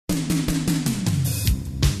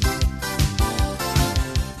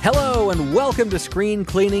Hello and welcome to Screen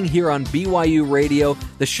Cleaning here on BYU Radio,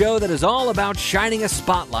 the show that is all about shining a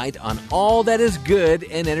spotlight on all that is good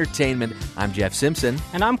in entertainment. I'm Jeff Simpson.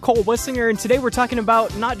 And I'm Cole Wissinger, and today we're talking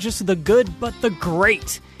about not just the good, but the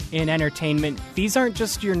great in entertainment. These aren't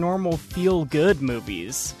just your normal feel-good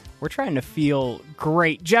movies. We're trying to feel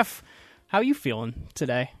great. Jeff, how are you feeling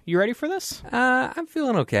today? You ready for this? I'm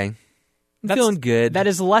feeling okay. I'm feeling good. That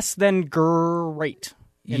is less than great.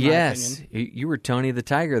 Yes, you were Tony the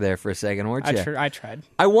Tiger there for a second, weren't you? I tried.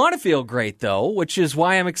 I want to feel great, though, which is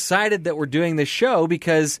why I'm excited that we're doing this show,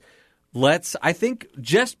 because I think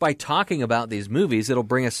just by talking about these movies, it'll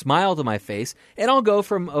bring a smile to my face, and I'll go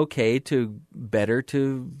from okay to better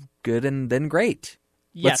to good and then great.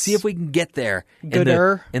 Yes. Let's see if we can get there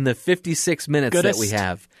Gooder. in the 56 minutes Goodest. that we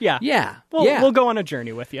have. Yeah. We'll go on a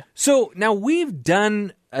journey with you. So now we've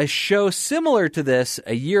done a show similar to this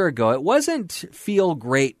a year ago. It wasn't Feel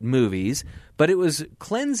Great Movies, but it was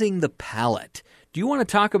Cleansing the Palate. Do you want to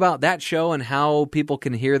talk about that show and how people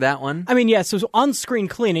can hear that one? I mean, yeah, so on Screen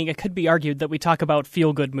Cleaning, it could be argued that we talk about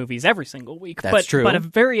feel-good movies every single week. That's true. But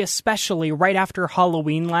very especially right after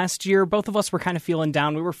Halloween last year, both of us were kind of feeling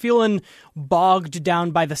down. We were feeling bogged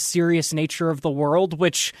down by the serious nature of the world,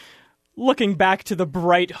 which, looking back to the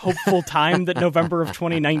bright, hopeful time that November of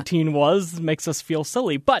 2019 was, makes us feel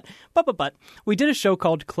silly. But we did a show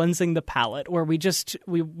called Cleansing the Palate, where we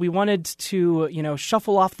wanted to,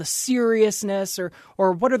 shuffle off the seriousness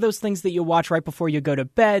or what are those things that you watch right before you go to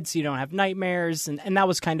bed so you don't have nightmares, and that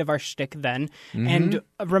was kind of our shtick then. Mm-hmm. And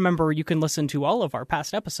remember, you can listen to all of our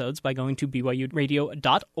past episodes by going to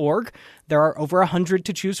byuradio.org. There are over 100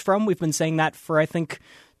 to choose from. We've been saying that for, I think,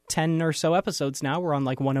 10 or so episodes now. We're on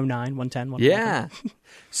like 109, 110, 111. Yeah.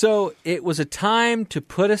 So it was a time to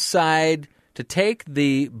put aside, to take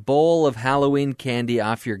the bowl of Halloween candy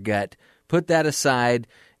off your gut, put that aside,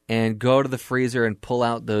 and go to the freezer and pull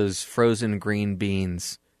out those frozen green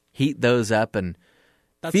beans. Heat those up and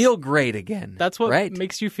feel great again. That's what right?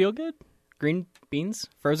 makes you feel good? Green beans?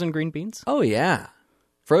 Frozen green beans? Oh, yeah.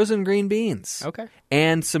 Frozen green beans. Okay.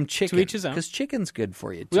 And some chicken. To each his own. Because chicken's good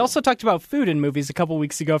for you, too. We also talked about food in movies a couple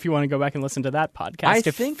weeks ago if you want to go back and listen to that podcast.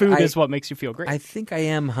 If food is what makes you feel great. I think I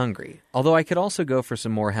am hungry. Although I could also go for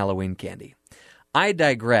some more Halloween candy. I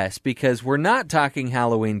digress because we're not talking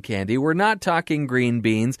Halloween candy. We're not talking green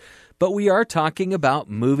beans. But we are talking about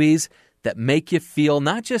movies that make you feel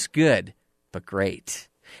not just good, but great.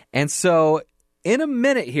 And so in a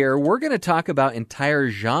minute here, we're going to talk about entire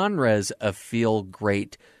genres of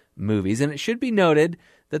feel-great movies. And it should be noted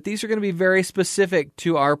that these are going to be very specific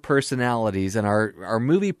to our personalities and our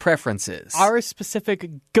movie preferences. Our specific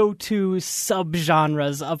go-to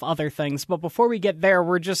subgenres of other things. But before we get there,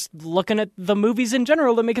 we're just looking at the movies in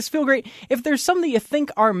general that make us feel great. If there's some that you think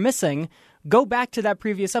are missing, go back to that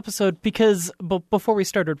previous episode, because before we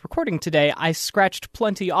started recording today, I scratched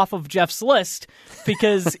plenty off of Jeff's list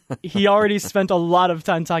because he already spent a lot of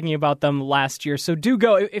time talking about them last year. So do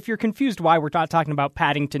go. If you're confused why we're not talking about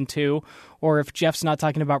Paddington 2, or if Jeff's not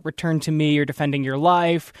talking about Return to Me or Defending Your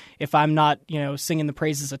Life, if I'm not, singing the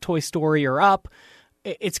praises of Toy Story or Up,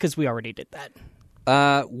 it's because we already did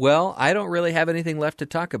that. Well, I don't really have anything left to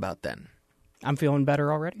talk about then. I'm feeling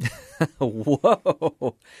better already.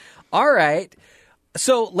 Whoa. All right.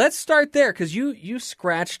 So let's start there, because you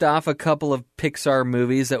scratched off a couple of Pixar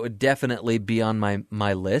movies that would definitely be on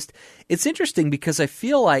my list. It's interesting because I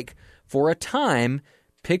feel like for a time,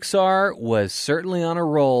 Pixar was certainly on a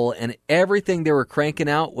roll, and everything they were cranking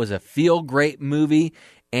out was a feel-great movie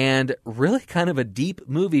and really kind of a deep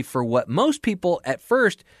movie for what most people at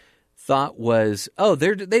first thought was,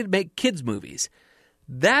 they'd make kids' movies.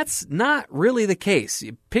 That's not really the case.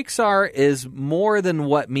 Pixar is more than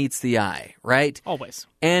what meets the eye, right? Always.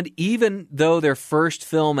 And even though their first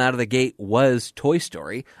film out of the gate was Toy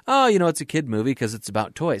Story, it's a kid movie because it's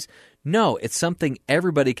about toys. No, it's something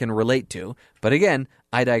everybody can relate to. But again,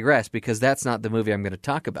 I digress because that's not the movie I'm going to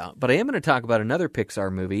talk about. But I am going to talk about another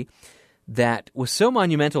Pixar movie that was so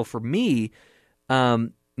monumental for me, not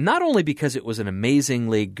only because it was an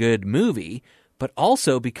amazingly good movie, but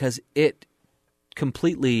also because it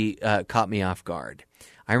completely caught me off guard.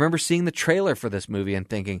 I remember seeing the trailer for this movie and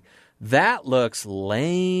thinking, that looks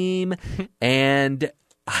lame. And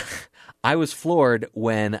I was floored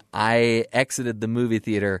when I exited the movie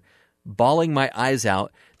theater bawling my eyes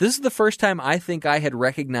out. This is the first time I think I had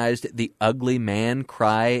recognized the ugly man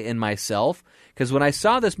cry in myself, because when I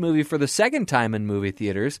saw this movie for the second time in movie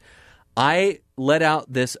theaters, I let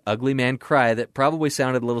out this ugly man cry that probably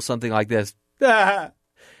sounded a little something like this.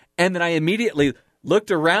 And then I immediately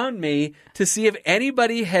looked around me to see if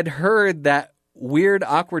anybody had heard that weird,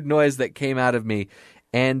 awkward noise that came out of me.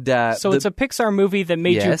 And so it's a Pixar movie that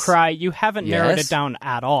made you Yes. cry. You haven't narrowed Yes. it down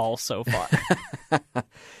at all so far.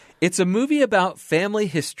 It's a movie about family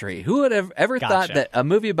history. Who would have ever thought Gotcha. that a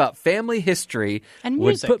movie about family history And would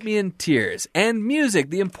music. put me in tears? And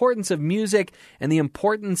music, the importance of music and the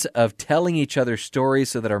importance of telling each other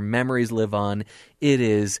stories so that our memories live on. It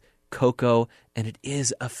is Coco, and it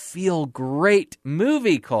is a feel-great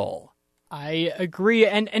movie, Cole. I agree,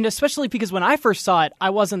 and especially because when I first saw it,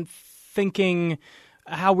 I wasn't thinking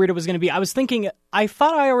how weird it was going to be. I was thinking, I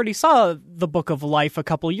thought I already saw The Book of Life a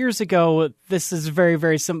couple years ago. This is very,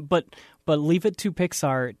 very simple, but leave it to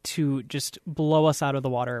Pixar to just blow us out of the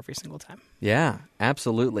water every single time. Yeah,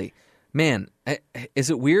 absolutely. Man, is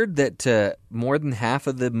it weird that more than half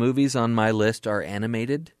of the movies on my list are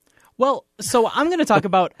animated? Well, so I'm going to talk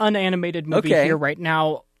about unanimated movie Okay. here right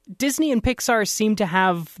now. Disney and Pixar seem to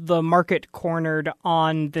have the market cornered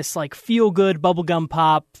on this like feel-good bubblegum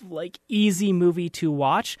pop, like easy movie to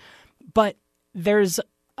watch. But there's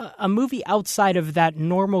a movie outside of that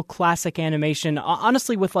normal classic animation,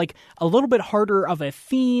 honestly, with like a little bit harder of a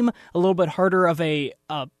theme, a little bit harder of a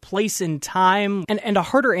place in time, and a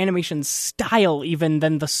harder animation style even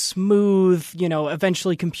than the smooth,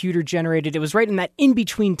 eventually computer generated. It was right in that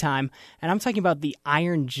in-between time, and I'm talking about The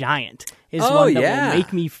Iron Giant is Oh, one that yeah. will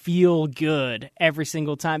make me feel good every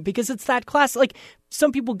single time because it's that classic. Like,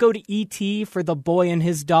 some people go to E.T. for the boy and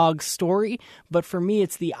his dog story, but for me,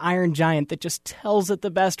 it's The Iron Giant that just tells it the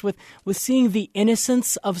best with seeing the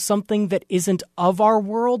innocence of something that isn't of our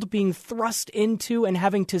world being thrust into and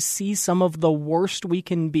having to see some of the worst we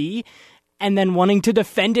can be, and then wanting to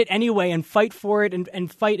defend it anyway and fight for it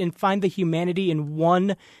and fight and find the humanity in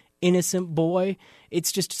one innocent boy.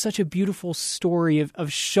 It's just such a beautiful story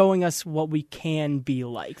of showing us what we can be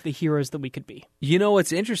like, the heroes that we could be. You know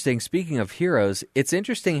what's interesting, speaking of heroes, it's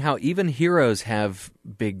interesting how even heroes have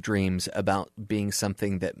big dreams about being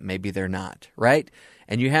something that maybe they're not, right?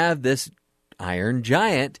 And you have this Iron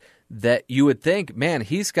Giant that you would think, man,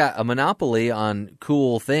 he's got a monopoly on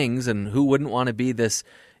cool things, and who wouldn't want to be this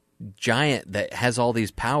giant that has all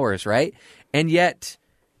these powers, right? And yet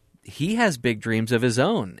he has big dreams of his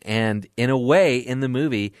own. And in a way, in the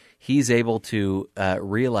movie, he's able to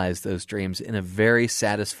realize those dreams in a very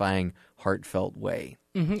satisfying, heartfelt way.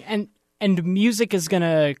 Mm-hmm. And music is going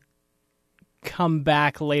to come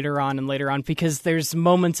back later on because there's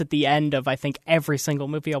moments at the end of, I think, every single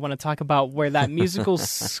movie I want to talk about where that musical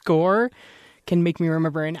score can make me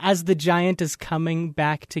remember. And as the giant is coming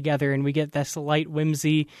back together and we get this light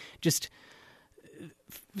whimsy, just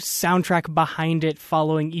soundtrack behind it,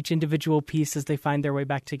 following each individual piece as they find their way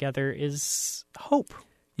back together, is hope.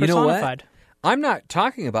 You know what? Personified. I'm not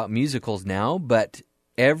talking about musicals now, but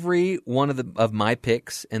every one of my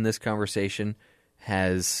picks in this conversation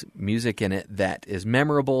has music in it that is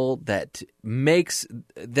memorable, that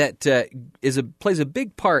plays a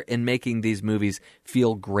big part in making these movies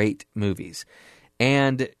feel great movies.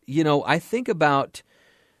 And I think about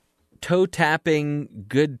toe-tapping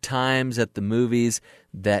good times at the movies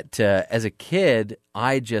that as a kid,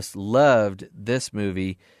 I just loved this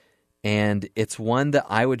movie. And it's one that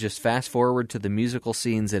I would just fast forward to the musical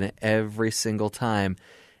scenes in it every single time.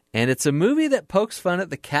 And it's a movie that pokes fun at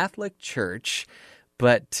the Catholic Church,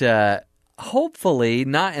 but hopefully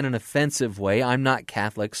not in an offensive way. I'm not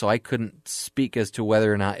Catholic, so I couldn't speak as to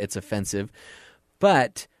whether or not it's offensive.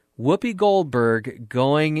 But Whoopi Goldberg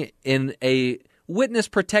going in a witness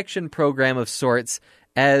protection program of sorts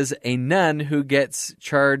as a nun who gets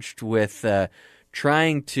charged with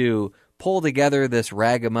trying to pull together this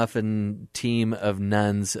ragamuffin team of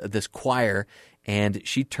nuns, this choir, and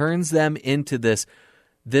she turns them into this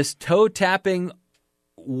toe-tapping,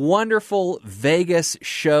 wonderful Vegas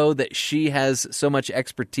show that she has so much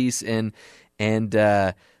expertise in. And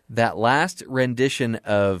that last rendition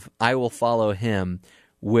of I Will Follow Him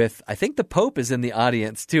with, I think the Pope is in the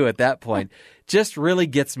audience too at that point, just really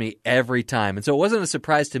gets me every time. And so it wasn't a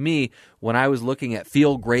surprise to me when I was looking at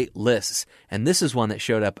feel great lists. And this is one that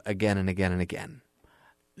showed up again and again and again.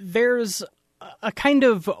 There's a kind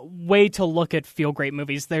of way to look at feel great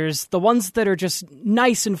movies. There's the ones that are just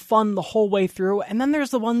nice and fun the whole way through, and then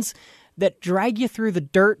there's the ones that drag you through the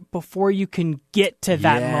dirt before you can get to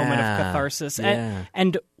that moment of catharsis. Yeah.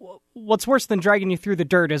 And what's worse than dragging you through the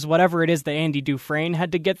dirt is whatever it is that Andy Dufresne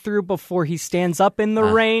had to get through before he stands up in the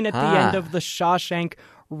rain at the end of the Shawshank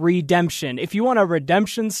Redemption. If you want a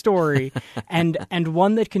redemption story and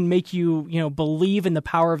one that can make you, believe in the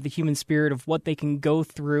power of the human spirit of what they can go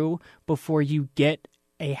through before you get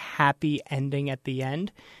a happy ending at the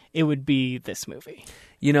end, it would be this movie.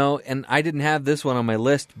 And I didn't have this one on my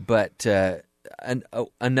list, but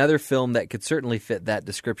another film that could certainly fit that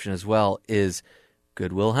description as well is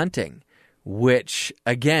Good Will Hunting, which,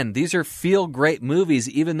 again, these are feel-great movies,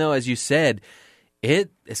 even though, as you said,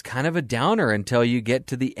 it is kind of a downer until you get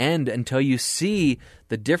to the end, until you see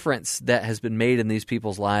the difference that has been made in these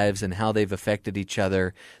people's lives and how they've affected each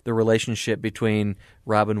other, the relationship between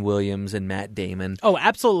Robin Williams and Matt Damon. Oh,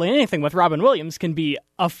 absolutely. Anything with Robin Williams can be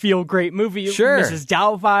a feel-great movie. Sure. Mrs.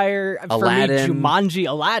 Doubtfire, Aladdin. for me, Jumanji,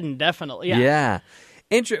 Aladdin, definitely. Yeah.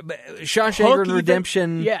 Shawshank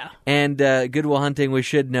Redemption and Good Will Hunting, we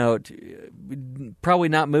should note, probably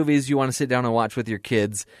not movies you want to sit down and watch with your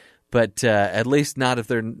kids, but at least not if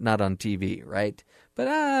they're not on TV, right?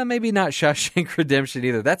 But maybe not Shawshank Redemption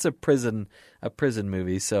either. That's a prison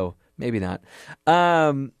movie, so maybe not.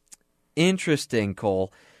 Interesting,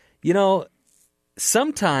 Cole. You know,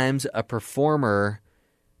 sometimes a performer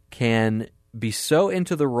can be so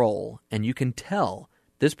into the role, and you can tell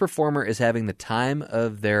this performer is having the time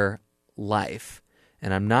of their life,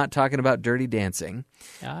 and I'm not talking about Dirty Dancing.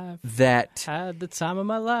 I've that had the time of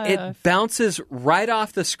my life. It bounces right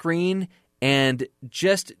off the screen and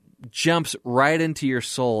just jumps right into your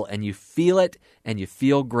soul, and you feel it, and you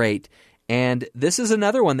feel great. And this is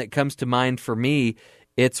another one that comes to mind for me.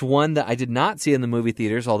 It's one that I did not see in the movie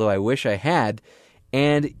theaters, although I wish I had.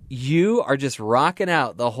 And you are just rocking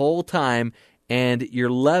out the whole time, and you're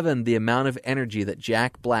loving the amount of energy that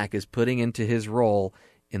Jack Black is putting into his role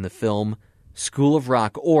in the film School of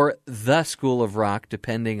Rock, or The School of Rock,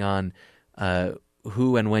 depending on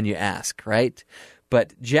who and when you ask, right?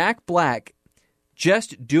 But Jack Black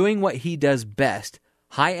just doing what he does best,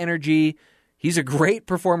 high energy. He's a great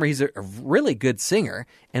performer. He's a really good singer,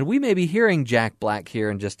 and we may be hearing Jack Black here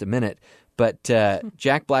in just a minute, but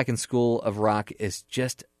Jack Black in School of Rock is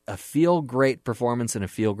just a feel-great performance and a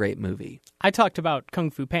feel-great movie. I talked about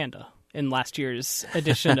Kung Fu Panda in last year's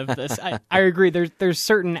edition of this. I agree. There's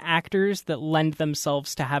certain actors that lend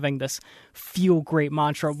themselves to having this feel-great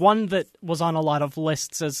mantra. One that was on a lot of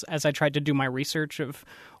lists as I tried to do my research of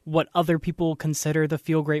what other people consider the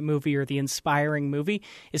feel-great movie or the inspiring movie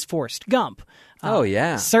is Forrest Gump. Oh,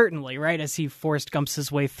 yeah. Certainly, right? As he Forrest Gumps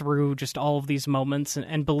his way through just all of these moments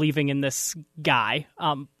and believing in this guy.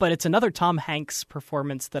 But it's another Tom Hanks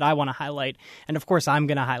performance that I want to highlight. And of course, I'm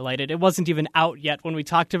going to highlight it. It wasn't even out yet when we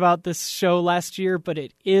talked about this show last year, but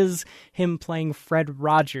it is him playing Fred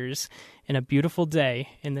Rogers in A Beautiful Day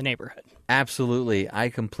in the Neighborhood. Absolutely. I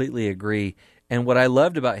completely agree. And what I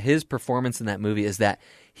loved about his performance in that movie is that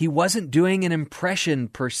he wasn't doing an impression,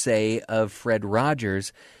 per se, of Fred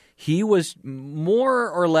Rogers. He was more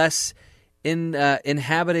or less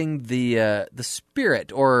inhabiting the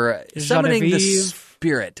spirit, or summoning the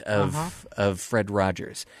spirit of Fred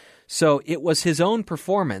Rogers. So it was his own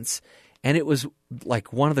performance, and it was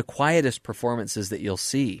like one of the quietest performances that you'll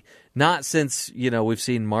see. Not since, we've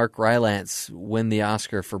seen Mark Rylance win the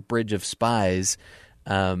Oscar for Bridge of Spies,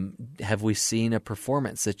 have we seen a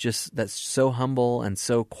performance that's so humble and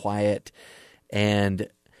so quiet. And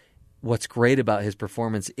what's great about his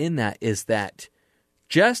performance in that is that,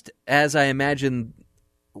 just as I imagine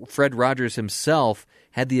Fred Rogers himself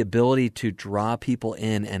had the ability to draw people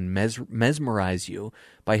in and mesmerize you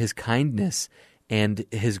by his kindness and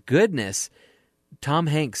his goodness, Tom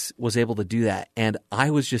Hanks was able to do that. And I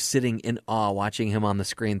was just sitting in awe watching him on the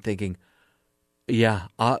screen thinking, yeah,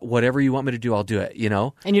 whatever you want me to do, I'll do it,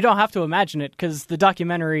 And you don't have to imagine it, because the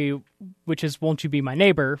documentary, which is Won't You Be My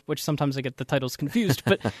Neighbor, which sometimes I get the titles confused,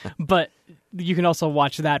 but you can also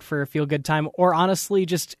watch that for a feel-good time. Or honestly,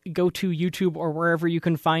 just go to YouTube or wherever you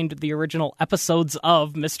can find the original episodes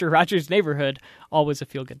of Mr. Rogers' Neighborhood. Always a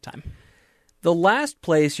feel-good time. The last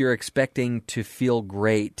place you're expecting to feel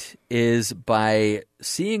great is by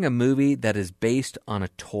seeing a movie that is based on a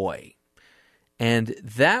toy. And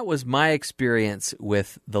that was my experience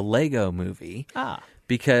with the Lego Movie.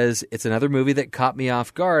 Because it's another movie that caught me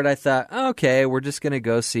off guard. I thought, okay, we're just going to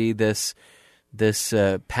go see this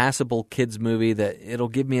passable kids movie that it'll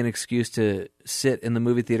give me an excuse to sit in the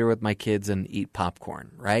movie theater with my kids and eat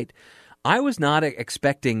popcorn, right? I was not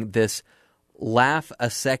expecting this laugh a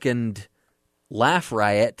second laugh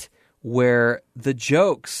riot where the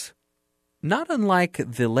jokes, not unlike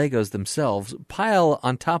the Legos themselves, pile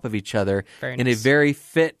on top of each other in a very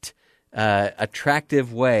fit,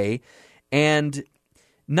 attractive way. And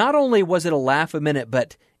not only was it a laugh a minute,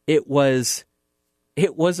 but it was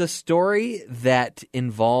a story that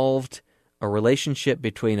involved a relationship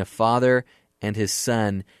between a father and his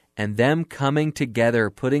son, and them coming together,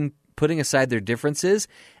 putting aside their differences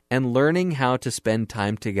and learning how to spend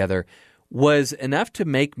time together, was enough to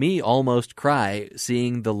make me almost cry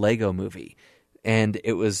seeing the Lego Movie. And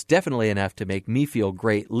it was definitely enough to make me feel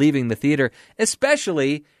great leaving the theater,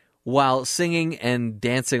 especially while singing and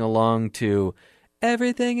dancing along to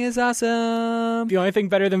Everything is awesome. The only thing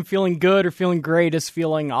better than feeling good or feeling great is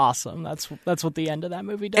feeling awesome. That's what the end of that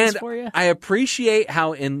movie does for you. I appreciate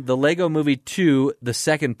how in the Lego Movie 2, the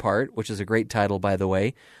second part, which is a great title, by the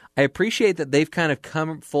way, I appreciate that they've kind of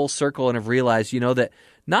come full circle and have realized, that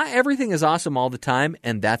not everything is awesome all the time,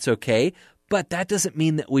 and that's okay. But that doesn't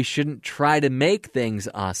mean that we shouldn't try to make things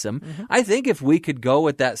awesome. Mm-hmm. I think if we could go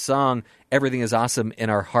with that song, Everything is Awesome, in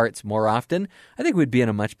our hearts more often, I think we'd be in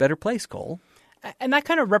a much better place, Cole. And that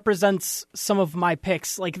kind of represents some of my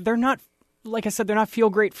picks. They're not, like I said, they're not feel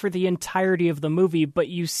great for the entirety of the movie, but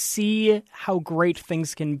you see how great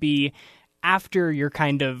things can be after you're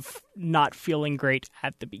kind of not feeling great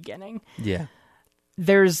at the beginning. Yeah.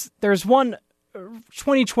 There's one...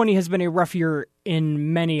 2020 has been a rough year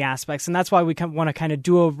in many aspects, and that's why we want to kind of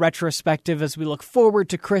do a retrospective as we look forward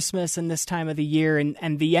to Christmas and this time of the year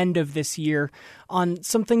and the end of this year on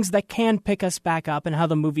some things that can pick us back up and how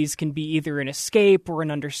the movies can be either an escape or an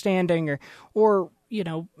understanding or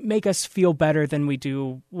make us feel better than we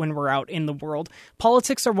do when we're out in the world.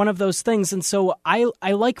 Politics are one of those things, and so I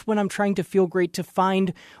like when I'm trying to feel great to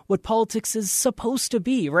find what politics is supposed to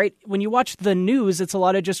be, right? When you watch the news, it's a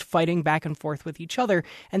lot of just fighting back and forth with each other,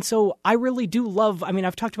 and so I really do love,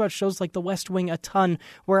 I've talked about shows like The West Wing a ton,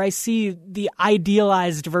 where I see the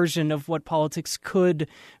idealized version of what politics could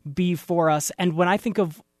be for us, and when I think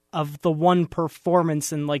of the one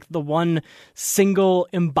performance and the one single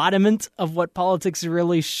embodiment of what politics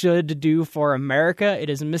really should do for America, it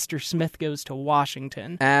is Mr. Smith Goes to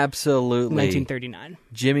Washington. Absolutely. 1939.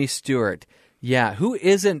 Jimmy Stewart. Yeah, who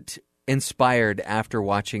isn't inspired after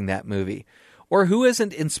watching that movie? Or who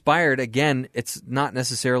isn't inspired, again, it's not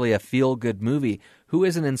necessarily a feel-good movie, who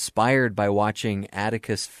isn't inspired by watching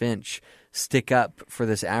Atticus Finch stick up for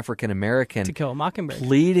this African-American To Kill a Mockingbird,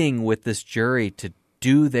 pleading with this jury to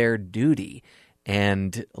do their duty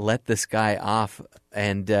and let this guy off.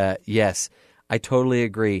 And yes, I totally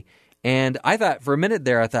agree. And I thought for a minute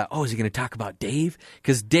there, is he going to talk about Dave?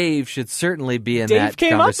 Because Dave should certainly be in that conversation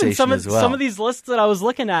as well. Dave came up in some of these lists that I was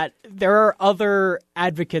looking at. There are other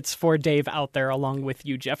advocates for Dave out there along with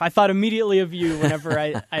you, Jeff. I thought immediately of you whenever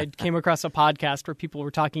I came across a podcast where people were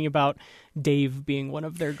talking about Dave being one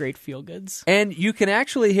of their great feel-goods. And you can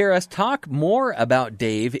actually hear us talk more about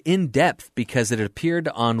Dave in depth because it appeared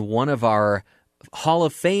on one of our Hall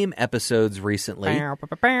of Fame episodes recently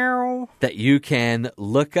that you can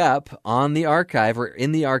look up on the archive or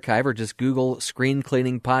in the archive, or just Google Screen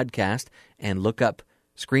Cleaning Podcast and look up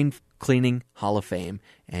Screen Cleaning Hall of Fame,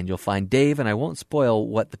 and you'll find Dave, and I won't spoil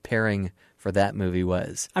what the pairing for that movie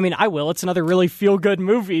was. I will. It's another really feel-good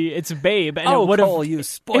movie. It's Babe. And Cole, you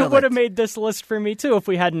spoiled it. It would have made this list for me, too, if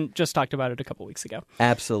we hadn't just talked about it a couple weeks ago.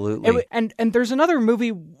 Absolutely. And there's another movie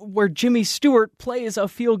where Jimmy Stewart plays a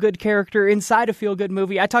feel-good character inside a feel-good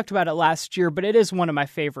movie. I talked about it last year, but it is one of my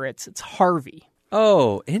favorites. It's Harvey.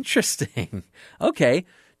 Oh, interesting. Okay.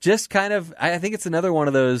 Just kind of, I think it's another one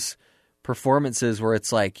of those performances where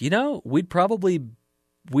it's like, we'd probably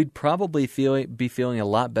be feeling a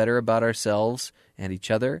lot better about ourselves and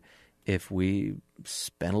each other if we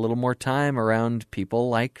spent a little more time around people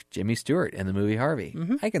like Jimmy Stewart in the movie Harvey.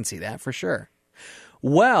 Mm-hmm. I can see that for sure.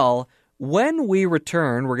 Well, when we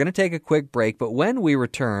return, we're going to take a quick break, but when we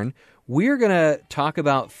return, we're going to talk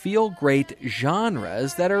about feel-great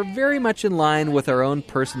genres that are very much in line with our own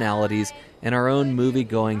personalities and our own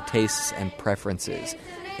movie-going tastes and preferences.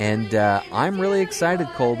 And I'm really excited,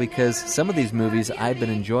 Cole, because some of these movies I've been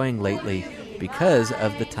enjoying lately because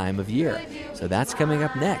of the time of year. So that's coming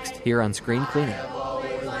up next here on Screen Cleaning.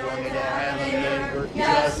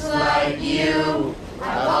 Just like you,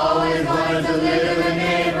 I've always wanted to live in a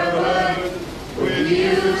neighborhood with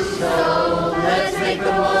you. So let's make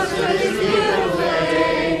the most of this beautiful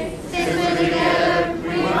day. Since we're together,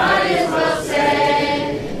 we might as well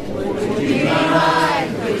say, would you be mine?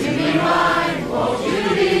 Would you be mine? Won't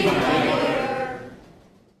you be mine?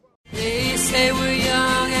 They say we're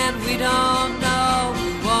young and we don't know.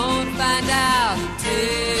 We won't find out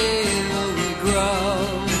till we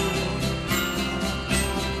grow.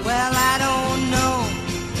 Well, I don't know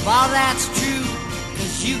if all that's true,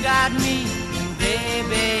 'cause you got me, and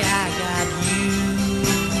baby, I got you.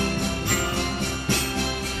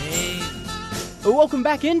 Hey. Welcome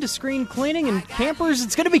back into Screen Cleaning, and campers,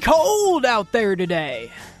 it's going to be cold out there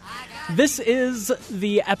today. This is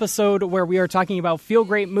the episode where we are talking about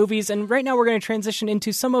feel-great movies, and right now we're going to transition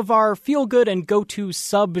into some of our feel-good and go-to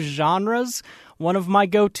sub-genres. One of my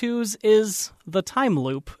go-tos is the time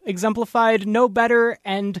loop, exemplified no better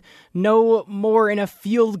and no more in a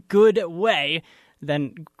feel-good way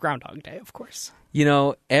than Groundhog Day, of course. You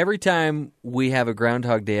know, every time we have a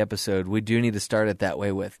Groundhog Day episode, we do need to start it that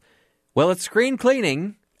way with, Well, it's screen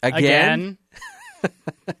cleaning again.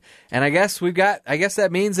 And I guess that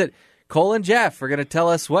means that Cole and Jeff are going to tell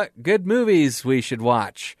us what good movies we should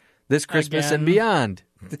watch this Christmas and beyond.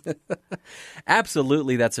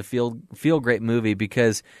 Absolutely, that's a feel great movie,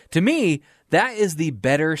 because to me, that is the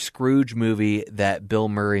better Scrooge movie that Bill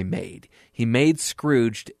Murray made. He made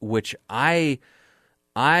Scrooged, which I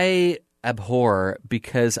abhor,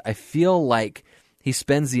 because I feel like he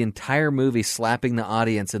spends the entire movie slapping the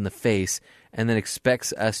audience in the face and then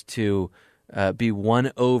expects us to be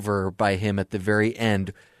won over by him at the very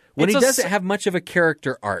end, when he doesn't have much of a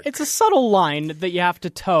character arc. It's a subtle line that you have to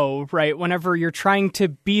toe, right? Whenever you're trying to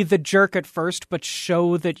be the jerk at first, but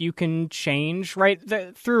show that you can change, right?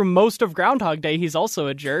 Through most of Groundhog Day, he's also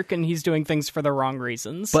a jerk, and he's doing things for the wrong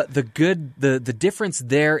reasons. But the difference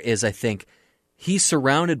there is, I think, he's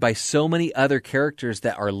surrounded by so many other characters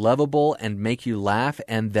that are lovable and make you laugh,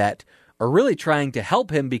 and that are really trying to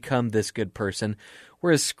help him become this good person.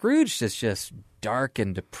 Whereas Scrooge is just dark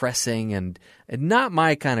and depressing and not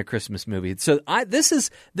my kind of Christmas movie. So this is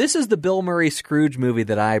the Bill Murray Scrooge movie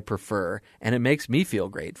that I prefer, and it makes me feel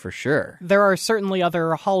great for sure. There are certainly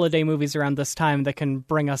other holiday movies around this time that can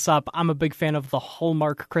bring us up. I'm a big fan of the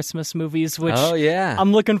Hallmark Christmas movies, which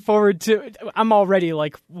I'm looking forward to. I'm already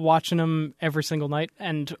watching them every single night,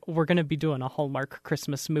 and we're going to be doing a Hallmark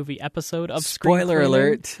Christmas movie episode of Spoiler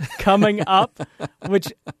alert coming up,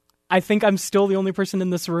 which I think I'm still the only person in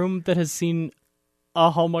this room that has seen a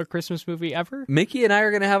Hallmark Christmas movie ever. Mickey and I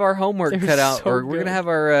are going to have our homework cut out, or we're going to have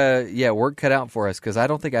our work cut out for us, because I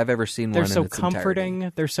don't think I've ever seen one in its entirety. They're so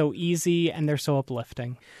comforting, they're so easy, and they're so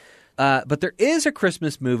uplifting. But there is a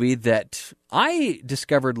Christmas movie that I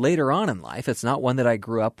discovered later on in life. It's not one that I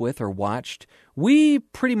grew up with or watched. We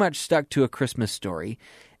pretty much stuck to A Christmas Story,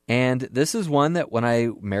 and this is one that when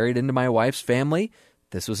I married into my wife's family,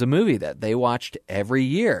 this was a movie that they watched every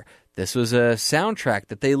year. This was a soundtrack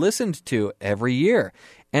that they listened to every year.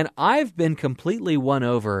 And I've been completely won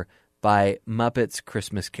over by Muppets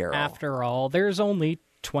Christmas Carol. After all, there's only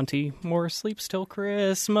 20 more sleeps till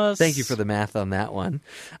Christmas. Thank you for the math on that one.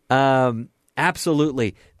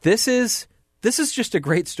 Absolutely. This is just a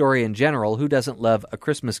great story in general. Who doesn't love A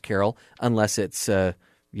Christmas Carol unless it's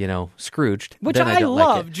Scrooged? Which then I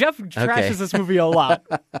love. Like Jeff trashes this movie a lot.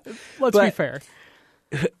 Let's be fair.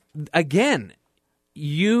 Again,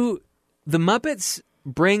 the Muppets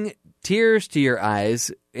bring tears to your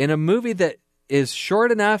eyes in a movie that is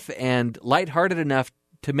short enough and lighthearted enough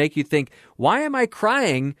to make you think, why am I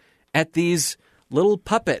crying at these little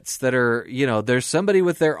puppets that are, there's somebody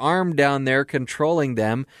with their arm down there controlling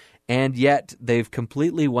them, and yet they've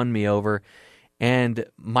completely won me over. And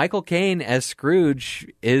Michael Caine as Scrooge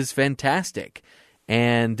is fantastic.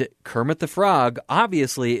 And Kermit the Frog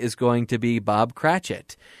obviously is going to be Bob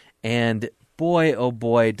Cratchit. And boy, oh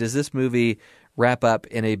boy, does this movie wrap up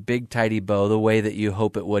in a big, tidy bow the way that you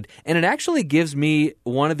hope it would. And it actually gives me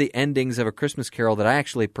one of the endings of A Christmas Carol that I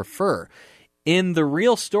actually prefer. In the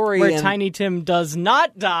real story... Where Tiny Tim does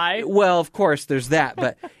not die. Well, of course, there's that.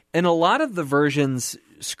 But in a lot of the versions,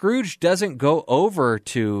 Scrooge doesn't go over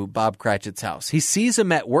to Bob Cratchit's house. He sees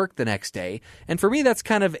him at work the next day. And for me, that's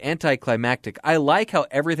kind of anticlimactic. I like how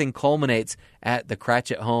everything culminates at the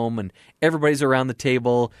Cratchit home and everybody's around the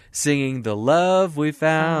table singing "The Love We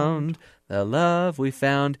Found, the Love We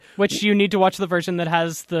Found." Which you need to watch the version that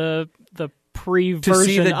has the pre-version to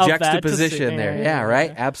see the of juxtaposition there. Yeah,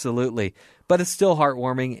 right? Absolutely. But it's still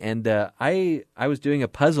heartwarming. And I was doing a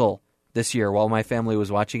puzzle this year while my family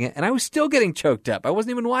was watching it, and I was still getting choked up. I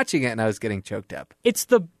wasn't even watching it, and I was getting choked up. It's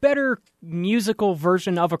the better musical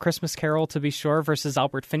version of A Christmas Carol, to be sure, versus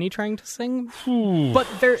Albert Finney trying to sing.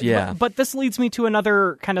 But this leads me to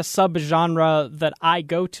another kind of sub-genre that I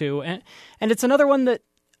go to, and it's another one that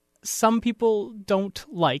some people don't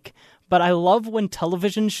like, but I love when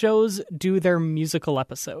television shows do their musical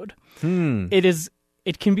episode.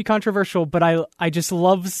 It can be controversial, but I just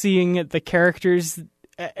love seeing the characters.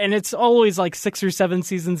 And it's always like 6 or 7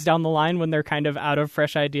 seasons down the line when they're kind of out of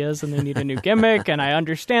fresh ideas and they need a new gimmick. And I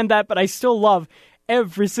understand that, but I still love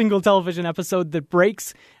every single television episode that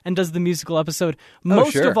breaks and does the musical episode.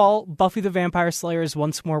 Most of all, Buffy the Vampire Slayer is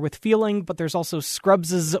Once More with Feeling, but there's also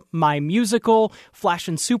Scrubs' My Musical. Flash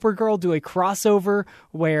and Supergirl do a crossover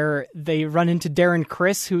where they run into Darren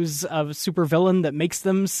Criss, who's a supervillain that makes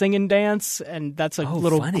them sing and dance, and that's a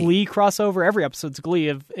little funny Glee crossover. Every episode's Glee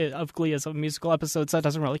of Glee is a musical episode, so that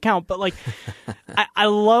doesn't really count. But like, I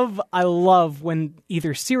love when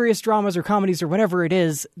either serious dramas or comedies or whatever it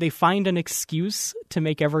is, they find an excuse to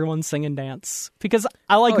make everyone sing and dance, because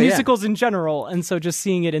I like musicals in general, and so just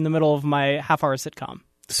seeing it in the middle of my half-hour sitcom.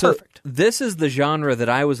 So perfect. this is the genre that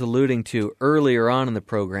I was alluding to earlier on in the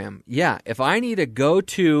program. Yeah, if I need a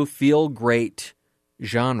go-to feel-great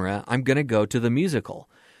genre, I'm going to go to the musical.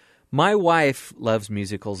 My wife loves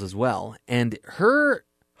musicals as well, and her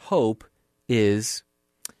hope is,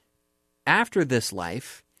 after this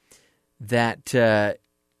life, that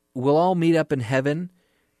we'll all meet up in heaven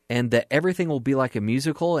and that everything will be like a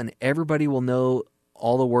musical and everybody will know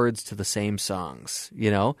all the words to the same songs, you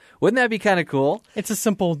know? Wouldn't that be kind of cool? It's a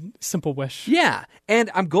simple wish. Yeah, and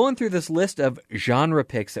I'm going through this list of genre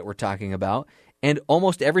picks that we're talking about, and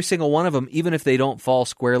almost every single one of them, even if they don't fall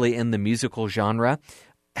squarely in the musical genre,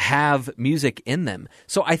 have music in them.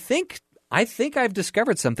 So I think I've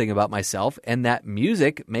discovered something about myself, and that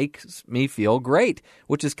music makes me feel great,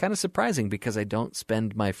 which is kind of surprising because I don't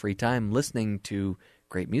spend my free time listening to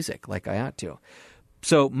great music like I ought to.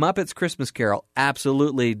 So Muppets Christmas Carol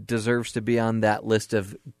absolutely deserves to be on that list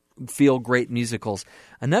of feel great musicals.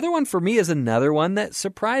 Another one for me is another one that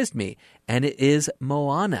surprised me, and it is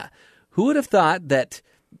Moana. Who would have thought that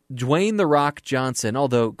Dwayne "The Rock" Johnson,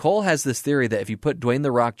 although Cole has this theory that if you put Dwayne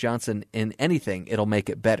 "The Rock" Johnson in anything, it'll make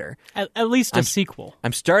it better. At least a sequel.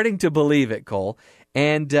 I'm starting to believe it, Cole.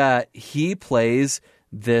 And he plays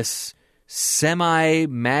this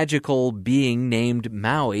semi-magical being named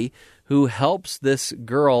Maui who helps this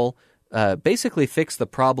girl basically fix the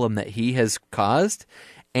problem that he has caused.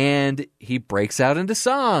 And he breaks out into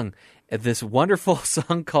song, this wonderful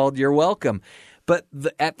song called "You're Welcome." But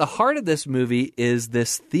at the heart of this movie is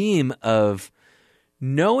this theme of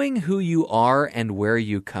knowing who you are and where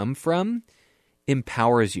you come from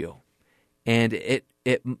empowers you. And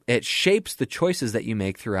it shapes the choices that you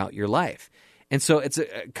make throughout your life. And so it's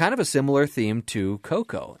kind of a similar theme to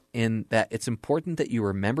Coco in that it's important that you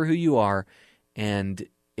remember who you are, and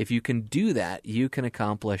if you can do that, you can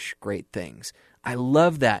accomplish great things. I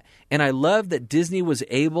love that. And I love that Disney was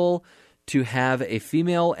able to have a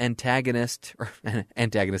female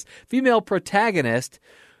female protagonist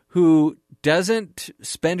who doesn't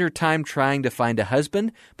spend her time trying to find a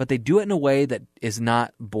husband, but they do it in a way that is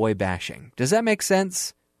not boy bashing. Does that make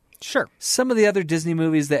sense? Sure. Some of the other Disney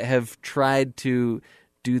movies that have tried to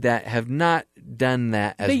do that have not done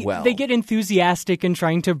that as well. They get enthusiastic in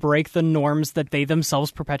trying to break the norms that they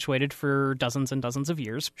themselves perpetuated for dozens and dozens of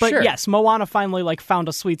years. But Sure. yes, Moana finally found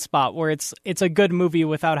a sweet spot where it's a good movie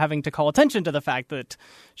without having to call attention to the fact that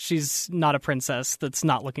she's not a princess that's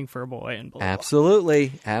not looking for a boy. And blah, blah, blah.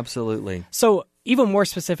 Absolutely. Absolutely. So even more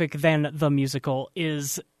specific than the musical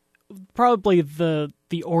is probably the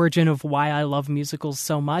origin of why I love musicals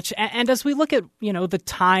so much. And as we look at, the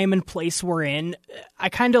time and place we're in, I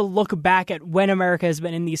kind of look back at when America has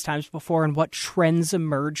been in these times before and what trends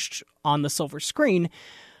emerged on the silver screen.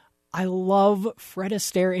 I love Fred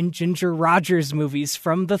Astaire and Ginger Rogers movies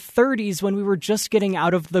from the 30s when we were just getting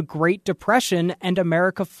out of the Great Depression and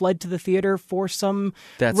America fled to the theater for some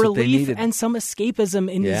relief and some escapism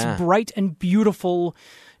in these bright and beautiful,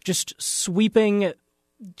 just sweeping,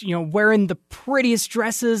 wearing the prettiest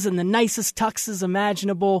dresses and the nicest tuxes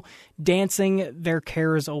imaginable, dancing their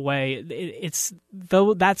cares away. It's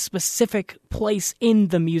that specific place in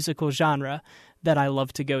the musical genre that I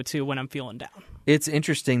love to go to when I'm feeling down. It's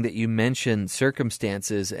interesting that you mentioned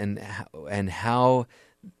circumstances and how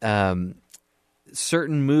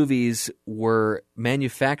certain movies were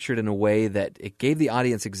manufactured in a way that it gave the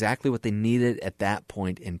audience exactly what they needed at that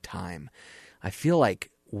point in time. I feel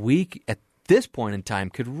like we, at this point in time,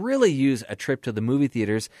 could really use a trip to the movie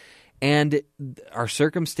theaters, and our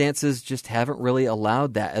circumstances just haven't really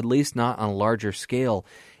allowed that, at least not on a larger scale.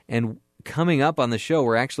 And coming up on the show,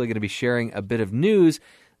 we're actually going to be sharing a bit of news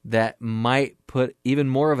that might put even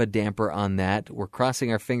more of a damper on that. We're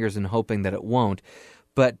crossing our fingers and hoping that it won't.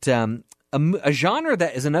 But a genre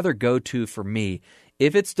that is another go-to for me,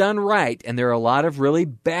 if it's done right, and there are a lot of really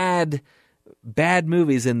bad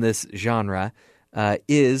movies in this genre,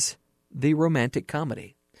 is the romantic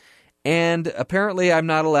comedy. And apparently I'm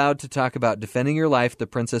not allowed to talk about Defending Your Life, The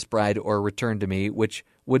Princess Bride, or Return to Me, which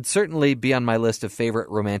would certainly be on my list of favorite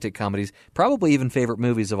romantic comedies, probably even favorite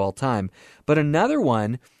movies of all time. But another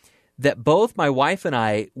one that both my wife and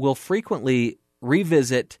I will frequently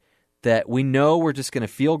revisit, that we know we're just going to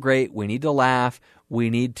feel great, we need to laugh, we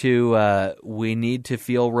need to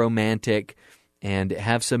feel romantic, and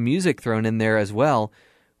have some music thrown in there as well.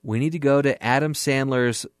 We need to go to Adam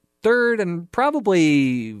Sandler's third and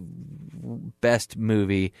probably best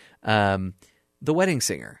movie, The Wedding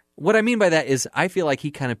Singer. What I mean by that is I feel like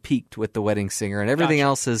he kind of peaked with The Wedding Singer, and everything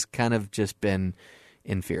else has kind of just been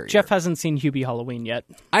inferior. Jeff hasn't seen Hubie Halloween yet.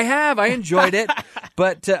 I have. I enjoyed it.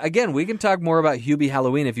 But again, we can talk more about Hubie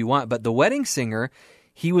Halloween if you want. But The Wedding Singer,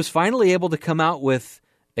 he was finally able to come out with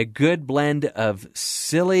a good blend of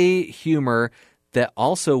silly humor that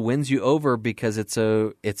also wins you over because it's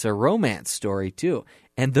a romance story too.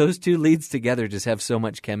 And those two leads together just have so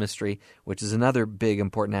much chemistry, which is another big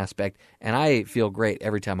important aspect. And I feel great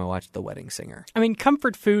every time I watch The Wedding Singer. I mean,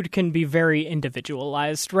 comfort food can be very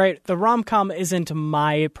individualized, right? The rom-com isn't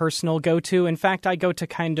my personal go-to. In fact, I go to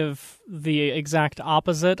kind of the exact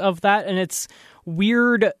opposite of that, and it's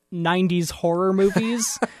weird 90s horror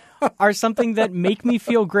movies. Are something that make me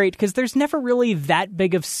feel great because there's never really that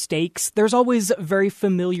big of stakes. There's always very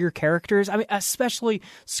familiar characters. I mean, especially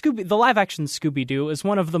the live-action Scooby-Doo is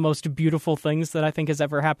one of the most beautiful things that I think has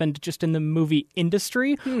ever happened just in the movie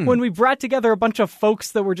industry. When we brought together a bunch of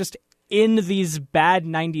folks that were just in these bad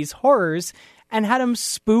 90s horrors and had them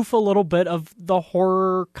spoof a little bit of the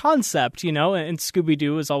horror concept, you know, and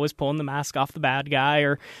Scooby-Doo is always pulling the mask off the bad guy,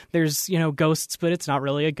 or there's, you know, ghosts, but it's not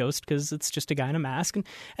really a ghost because it's just a guy in a mask.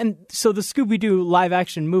 And so the Scooby-Doo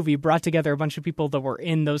live-action movie brought together a bunch of people that were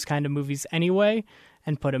in those kind of movies anyway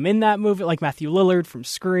and put them in that movie, like Matthew Lillard from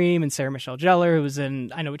Scream and Sarah Michelle Gellar, who was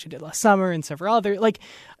in I Know What You Did Last Summer and several other. Like,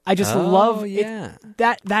 I just love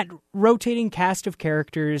that rotating cast of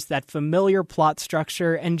characters, that familiar plot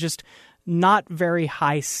structure, and just not very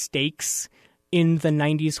high stakes in the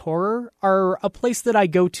 90s horror are a place that I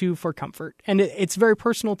go to for comfort. And it's very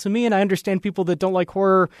personal to me, and I understand people that don't like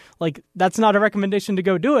horror, like, that's not a recommendation to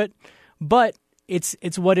go do it, but it's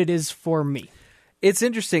what it is for me. It's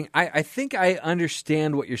interesting. I think I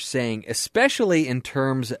understand what you're saying, especially in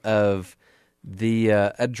terms of the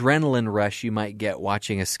adrenaline rush you might get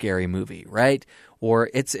watching a scary movie, right?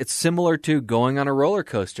 Or it's similar to going on a roller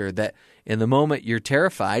coaster that in the moment you're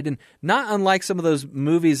terrified, and not unlike some of those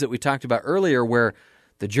movies that we talked about earlier where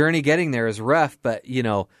the journey getting there is rough, but, you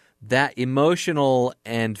know, that emotional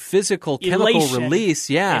and physical chemical release,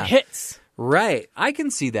 it hits. Right. I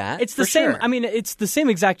can see that. It's the same. Sure. I mean, it's the same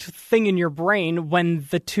exact thing in your brain when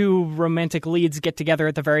the two romantic leads get together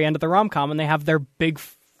at the very end of the rom-com and they have their big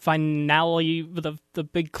finale with the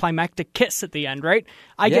big climactic kiss at the end, right?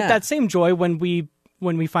 I get that same joy when we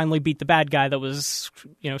finally beat the bad guy that was,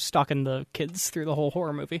 you know, stalking the kids through the whole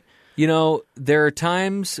horror movie. You know, there are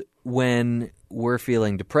times when we're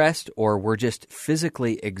feeling depressed or we're just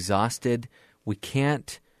physically exhausted. We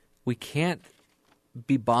can't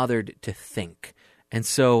be bothered to think. And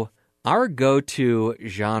so our go-to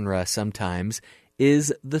genre sometimes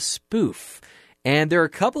is the spoof. And there are a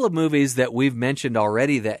couple of movies that we've mentioned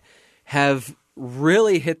already that have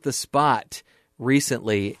really hit the spot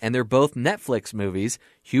recently, and they're both Netflix movies,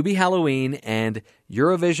 Hubie Halloween and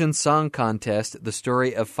Eurovision Song Contest, The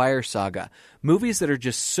Story of Fire Saga. Movies that are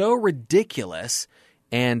just so ridiculous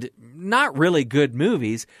and not really good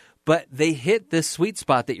movies, but they hit this sweet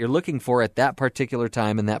spot that you're looking for at that particular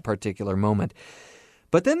time in that particular moment.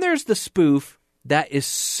 But then there's the spoof that is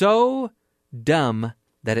so dumb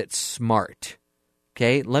that it's smart.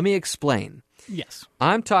 Okay, let me explain. Yes.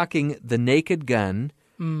 I'm talking The Naked Gun.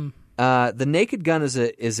 The Naked Gun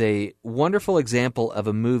is a wonderful example of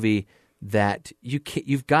a movie that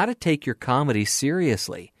you've got to take your comedy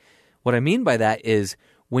seriously. What I mean by that is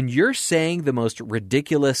when you're saying the most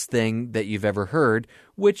ridiculous thing that you've ever heard,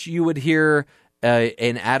 which you would hear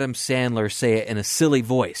an Adam Sandler say it in a silly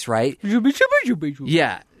voice, right?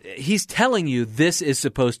 Yeah. He's telling you this is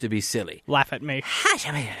supposed to be silly. Laugh at me.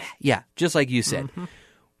 Yeah, just like you said. Mm-hmm.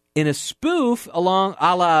 In a spoof along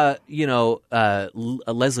a la, you know, a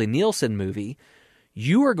Leslie Nielsen movie,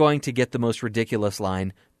 you are going to get the most ridiculous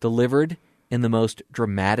line delivered in the most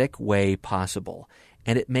dramatic way possible.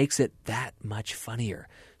 And it makes it that much funnier.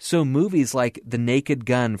 So movies like The Naked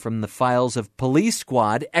Gun from the Files of Police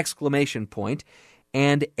Squad, !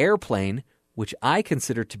 And Airplane, which I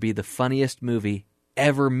consider to be the funniest movie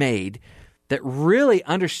ever made, that really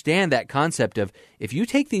understand that concept of if you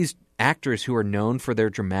take these actors who are known for their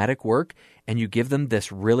dramatic work and you give them this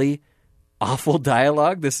really awful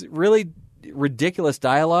dialogue, this really ridiculous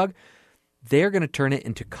dialogue, they're going to turn it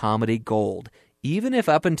into comedy gold. Even if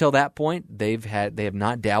up until that point they have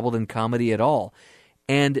not dabbled in comedy at all.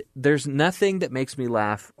 And there's nothing that makes me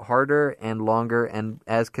laugh harder and longer and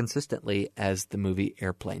as consistently as the movie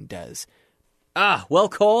Airplane does. Well,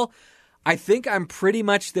 Cole, I think I'm pretty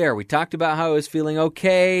much there. We talked about how I was feeling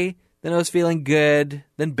okay, then I was feeling good,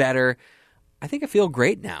 then better. I think I feel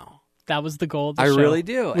great now. That was the goal of the show. I really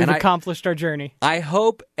do. We've accomplished our journey. I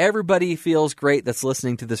hope everybody feels great that's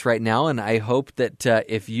listening to this right now, and I hope that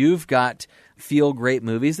if you've got feel great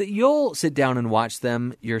movies, that you'll sit down and watch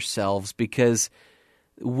them yourselves, because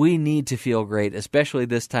we need to feel great, especially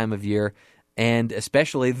this time of year, and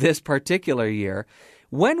especially this particular year.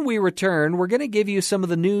 When we return, we're going to give you some of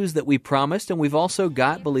the news that we promised, and we've also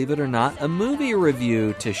got, believe it or not, a movie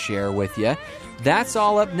review to share with you. That's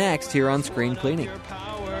all up next here on Screen Cleaning.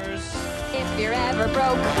 If you're ever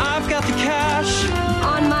broke, I've got the cash.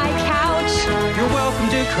 on my couch, You're welcome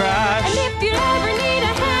to and crash. if you ever need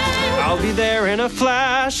a hand, I'll be there in a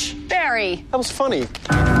flash. Barry, That was funny.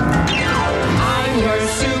 I'm your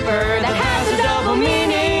super that has a double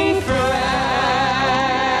meaning friend.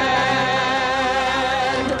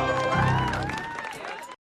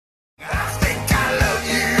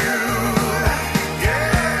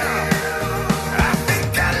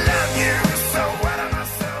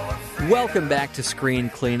 Welcome back to Screen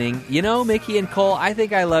Cleaning. You know, Mickey and Cole, I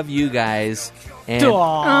think I love you guys. And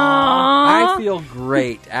I feel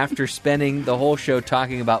great after spending the whole show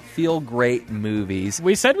talking about feel-great movies.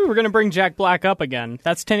 We said we were going to bring Jack Black up again.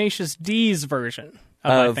 That's Tenacious D's version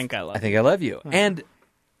of I Think I Love You. I Think I Love You. And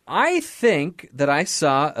I think that I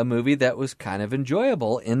saw a movie that was kind of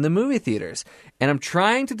enjoyable in the movie theaters. And I'm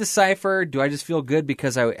trying to decipher, do I just feel good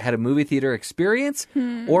because I had a movie theater experience?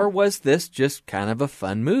 Or was this just kind of a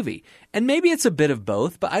fun movie? And maybe it's a bit of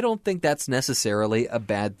both, but I don't think that's necessarily a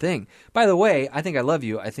bad thing. By the way, I Think I Love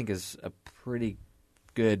You, I think is a pretty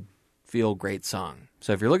good feel-great song.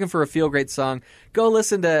 So if you're looking for a feel-great song, go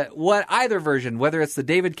listen to either version, whether it's the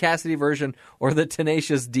David Cassidy version or the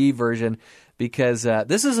Tenacious D version, because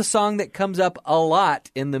this is a song that comes up a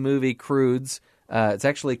lot in the movie Croods. It's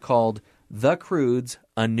actually called The Croods,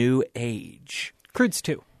 A New Age. Croods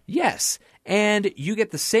 2. Yes, and you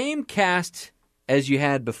get the same cast as you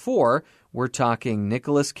had before. We're talking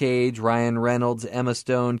Nicolas Cage, Ryan Reynolds, Emma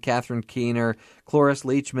Stone, Catherine Keener, Cloris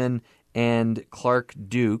Leachman, and Clark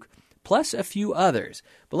Duke, plus a few others.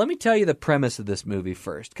 But let me tell you the premise of this movie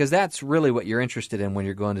first, because that's really what you're interested in when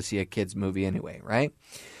you're going to see a kid's movie anyway, right?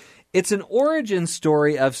 It's an origin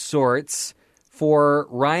story of sorts for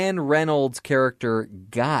Ryan Reynolds' character,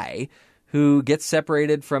 Guy, who gets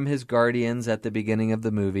separated from his guardians at the beginning of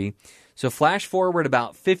the movie. So flash forward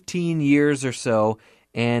about 15 years or so,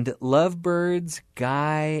 and lovebirds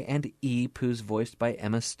Guy and Eep, who's voiced by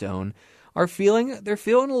Emma Stone, they're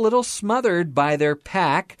feeling a little smothered by their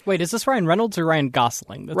pack. Wait, is this Ryan Reynolds or Ryan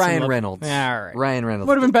Gosling? That's Ryan Reynolds. Yeah, all right. Ryan Reynolds.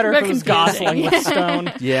 Would have been better if it was confusing. Gosling with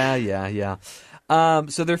Stone. Yeah.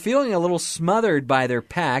 So they're feeling a little smothered by their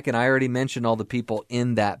pack, and I already mentioned all the people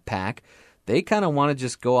in that pack. They kind of want to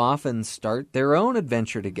just go off and start their own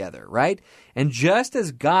adventure together, right? And just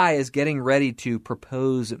as Guy is getting ready to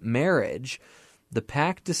propose marriage, the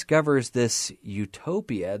pack discovers this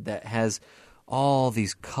utopia that has all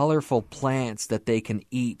these colorful plants that they can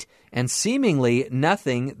eat, and seemingly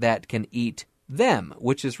nothing that can eat them,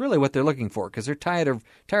 which is really what they're looking for, because they're tired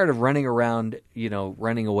of running around,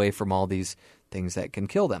 running away from all these things that can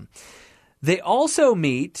kill them. They also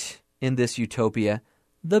meet, in this utopia,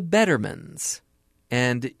 the Bettermans.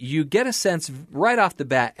 And you get a sense right off the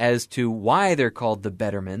bat as to why they're called the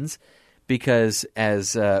Bettermans, because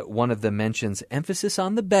as one of them mentions, emphasis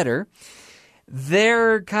on the better.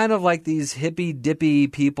 They're kind of like these hippy-dippy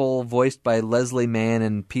people voiced by Leslie Mann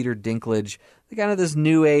and Peter Dinklage. They're kind of this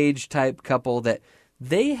new age type couple that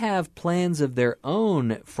they have plans of their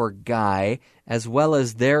own for Guy, as well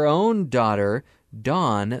as their own daughter,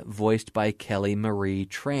 Dawn, voiced by Kelly Marie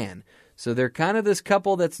Tran. So they're kind of this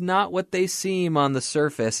couple that's not what they seem on the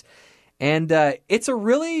surface. And it's a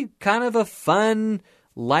really kind of a fun,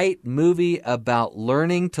 light movie about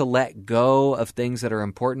learning to let go of things that are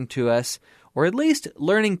important to us, or at least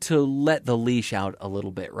learning to let the leash out a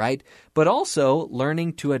little bit, right? But also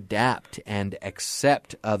learning to adapt and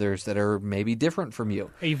accept others that are maybe different from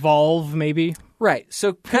you. Evolve, maybe. Right.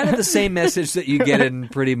 So kind of the same message that you get in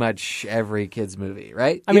pretty much every kid's movie,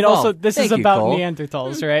 right? I mean, Evolve. also, this Thank is you, about Cole.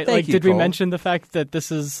 Neanderthals, right? Thank you, Did we Cole. mention the fact that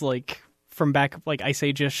this is, from back, Ice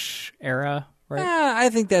Age-ish era, right? I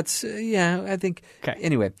think that's, I think. Okay.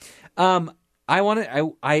 Anyway,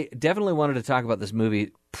 I definitely wanted to talk about this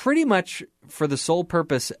movie pretty much for the sole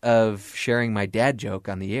purpose of sharing my dad joke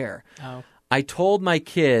on the air. Oh. I told my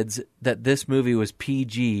kids that this movie was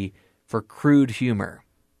PG for crude humor.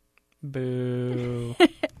 Boo.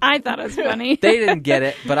 I thought it was funny. They didn't get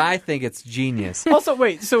it, but I think it's genius. Also,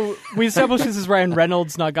 wait, so we established this is Ryan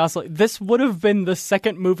Reynolds, not Gosling. This would have been the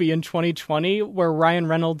second movie in 2020 where Ryan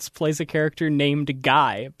Reynolds plays a character named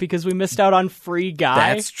Guy, because we missed out on Free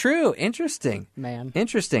Guy. That's true. Interesting. Man.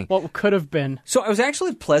 Interesting. What could have been. So I was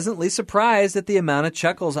actually pleasantly surprised at the amount of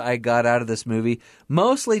chuckles I got out of this movie,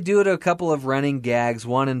 mostly due to a couple of running gags,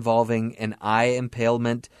 one involving an eye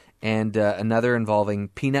impalement and another involving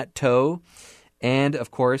peanut toe. And,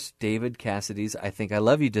 of course, David Cassidy's I Think I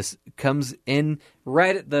Love You just comes in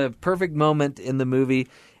right at the perfect moment in the movie.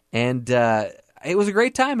 And it was a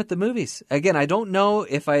great time at the movies. Again, I don't know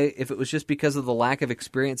if it was just because of the lack of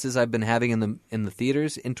experiences I've been having in the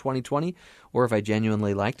theaters in 2020, or if I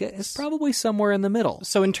genuinely liked it. It's probably somewhere in the middle.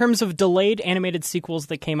 So in terms of delayed animated sequels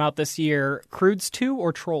that came out this year, Croods 2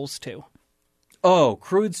 or Trolls 2? Oh,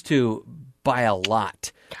 Croods 2 by a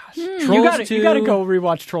lot. You got to go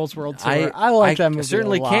rewatch Trolls World Tour. I like that movie. I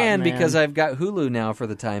certainly a lot, can man. because I've got Hulu now for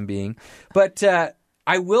the time being. But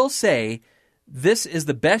I will say this is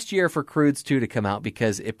the best year for Croods 2 to come out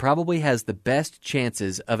because it probably has the best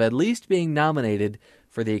chances of at least being nominated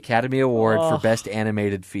for the Academy Award for Best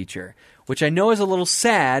Animated Feature, which I know is a little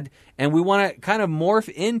sad, and we want to kind of morph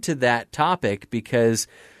into that topic because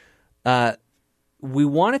we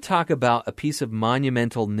want to talk about a piece of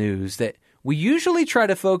monumental news that we usually try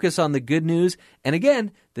to focus on the good news. And again,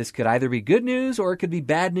 this could either be good news or it could be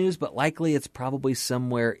bad news, but likely it's probably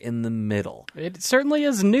somewhere in the middle. It certainly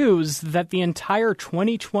is news that the entire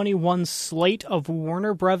 2021 slate of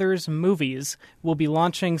Warner Brothers movies will be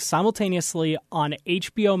launching simultaneously on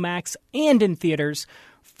HBO Max and in theaters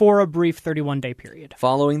for a brief 31-day period.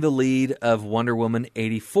 Following the lead of Wonder Woman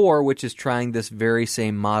 84, which is trying this very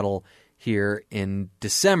same model here in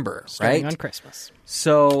December, Starting right? on Christmas.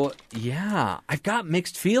 So, yeah, I've got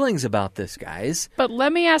mixed feelings about this, guys. But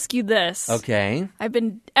let me ask you this. Okay.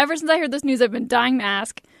 Ever since I heard this news, I've been dying to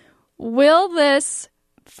ask, will this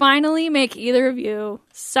finally make either of you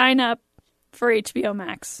sign up for HBO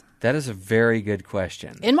Max? That is a very good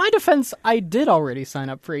question. In my defense, I did already sign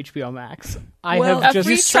up for HBO Max. a just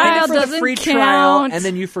free signed up trial for the doesn't free count. trial, and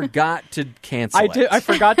then you forgot to cancel I it. did. I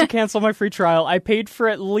forgot to cancel my free trial. I paid for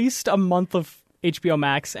at least a month of HBO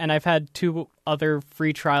Max, and I've had 2 other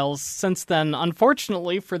free trials since then.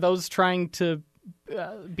 Unfortunately, for those trying to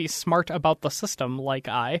be smart about the system like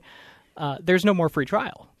there's no more free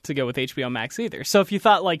trial to go with HBO Max either. So if you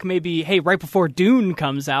thought like maybe, hey, right before Dune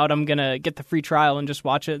comes out, I'm going to get the free trial and just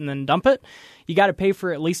watch it and then dump it, you got to pay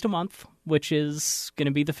for at least a month, which is going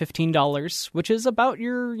to be the $15, which is about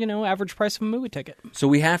your, average price of a movie ticket. So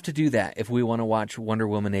we have to do that if we want to watch Wonder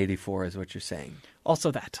Woman 84 is what you're saying. Also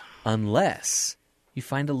that. Unless you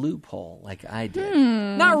find a loophole like I did.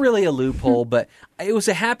 Not really a loophole, but it was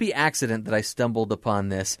a happy accident that I stumbled upon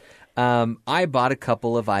this. I bought a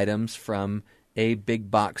couple of items from a big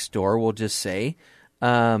box store, we'll just say.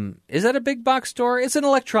 Is that a big box store? It's an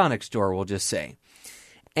electronics store, we'll just say.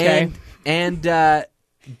 And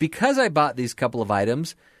because I bought these couple of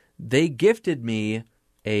items, they gifted me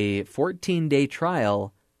a 14-day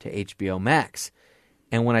trial to HBO Max.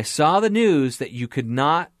 And when I saw the news that you could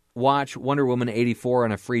not watch Wonder Woman 84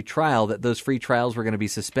 on a free trial, that those free trials were going to be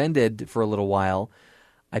suspended for a little while,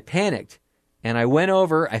 I panicked. And I went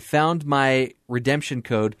over, I found my redemption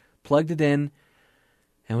code, plugged it in,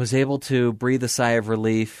 and was able to breathe a sigh of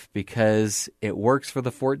relief because it works for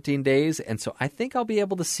the 14 days. And so I think I'll be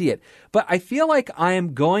able to see it. But I feel like I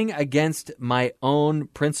am going against my own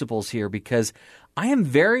principles here because I am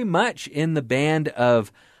very much in the band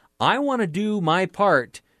of I want to do my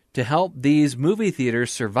part to help these movie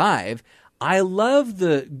theaters survive. I love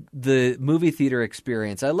the movie theater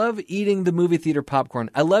experience. I love eating the movie theater popcorn.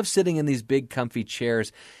 I love sitting in these big comfy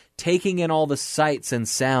chairs, taking in all the sights and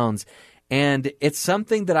sounds. And it's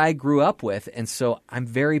something that I grew up with, and so I'm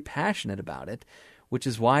very passionate about it, which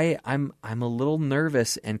is why I'm a little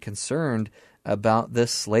nervous and concerned about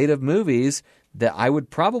this slate of movies that I would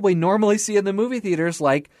probably normally see in the movie theaters,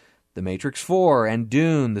 like The Matrix 4 and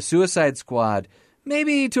Dune, The Suicide Squad,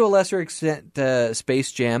 maybe to a lesser extent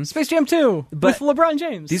Space Jam. Space Jam 2 with LeBron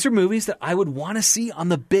James. These are movies that I would want to see on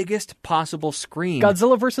the biggest possible screen.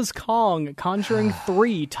 Godzilla vs. Kong, Conjuring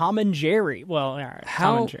 3, Tom and Jerry. Well, all right,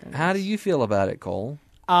 Tom and Jerry. How do you feel about it, Cole?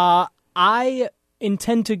 I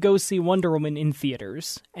intend to go see Wonder Woman in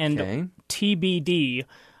theaters, and TBD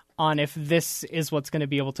on if this is what's going to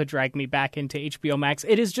be able to drag me back into HBO Max.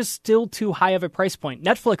 It is just still too high of a price point.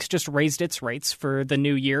 Netflix just raised its rates for the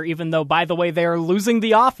new year, even though, by the way, they are losing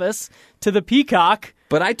The Office to the Peacock.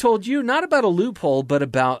 But I told you not about a loophole, but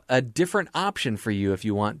about a different option for you if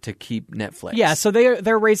you want to keep Netflix. Yeah, so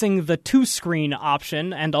they're raising the 2-screen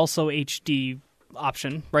option and also HD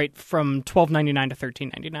option, right, from $12.99 to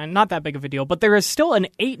 $13.99. Not that big of a deal, but there is still an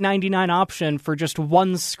 $8.99 option for just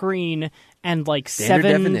one screen and like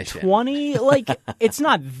 $7.20. Like, it's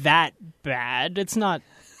not that bad. It's not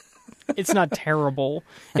terrible.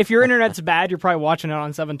 If your internet's bad, you're probably watching it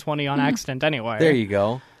on $7.20 on accident anyway. There you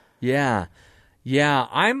go. Yeah.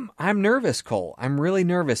 I'm nervous, Cole. I'm really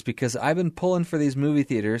nervous because I've been pulling for these movie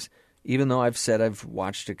theaters. even though I've said I've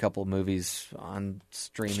watched a couple movies on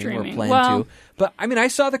streaming or plan Well- to. But, I mean, I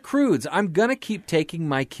saw The Croods. I'm going to keep taking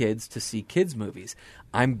my kids to see kids' movies.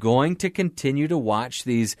 I'm going to continue to watch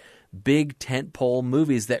these big tentpole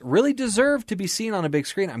movies that really deserve to be seen on a big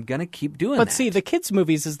screen. I'm going to keep doing that. But see, the kids'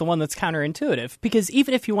 movies is the one that's counterintuitive, because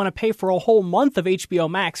even if you want to pay for a whole month of HBO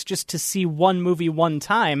Max just to see one movie one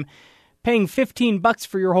time, paying $15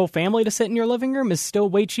 for your whole family to sit in your living room is still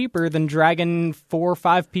way cheaper than dragging 4 or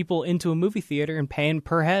 5 people into a movie theater and paying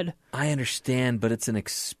per head. I understand, but it's an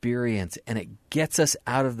experience, and it gets us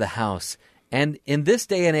out of the house. And in this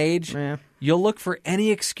day and age, you'll look for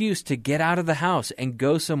any excuse to get out of the house and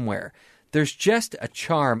go somewhere. There's just a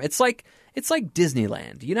charm. It's like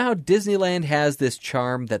Disneyland. You know how Disneyland has this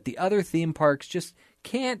charm that the other theme parks just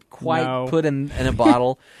can't quite put in a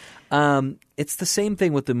bottle? It's the same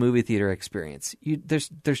thing with the movie theater experience. There's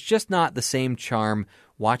just not the same charm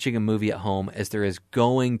watching a movie at home as there is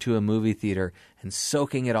going to a movie theater and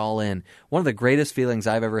soaking it all in. One of the greatest feelings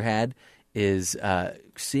I've ever had is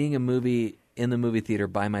seeing a movie in the movie theater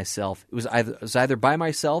by myself. It was either by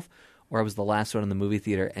myself or I was the last one in the movie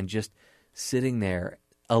theater, and just sitting there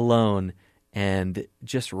alone and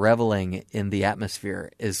just reveling in the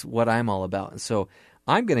atmosphere is what I'm all about. And so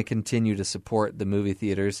I'm going to continue to support the movie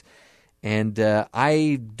theaters, and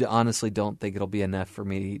I honestly don't think it'll be enough for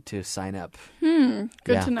me to sign up. Good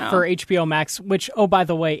to know. For HBO Max, which, oh, by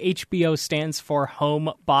the way, HBO stands for Home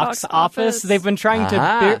Box Box Office. Office. They've been trying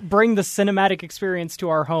to bring the cinematic experience to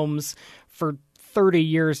our homes for 30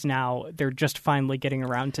 years now. They're just finally getting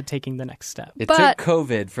around to taking the next step. It But- took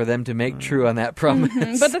COVID for them to make true on that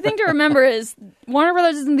promise. But the thing to remember is Warner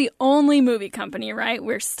Brothers isn't the only movie company, right?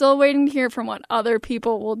 We're still waiting to hear from what other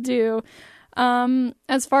people will do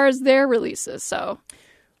as far as their releases. So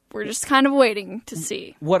we're just kind of waiting to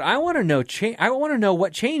see. What I want to know, I want to know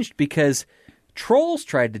what changed, because Trolls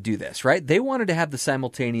tried to do this, right? They wanted to have the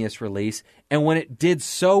simultaneous release, and when it did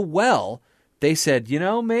so well, they said,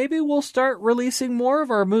 maybe we'll start releasing more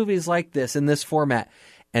of our movies like this in this format.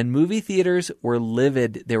 And movie theaters were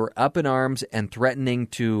livid. They were up in arms and threatening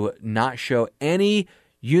to not show any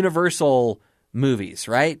Universal movies,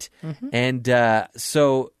 right? Mm-hmm. And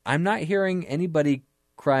so I'm not hearing anybody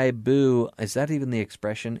cry boo. Is that even the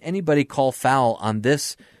expression? Anybody call foul on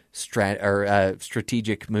this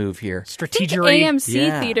strategic move here? Strategery.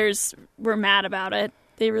 AMC theaters were mad about it.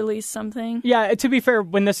 They released something. Yeah, to be fair,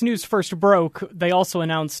 when this news first broke, they also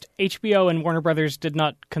announced HBO and Warner Brothers did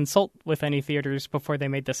not consult with any theaters before they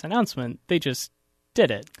made this announcement. They just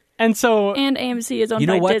did it. And so... And AMC is owned You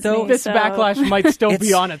know by what, Disney. though? this backlash might still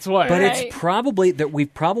be on its way. But Right. it's probably that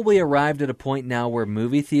we've probably arrived at a point now where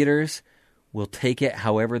movie theaters will take it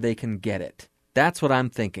however they can get it. That's what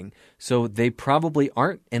I'm thinking. So they probably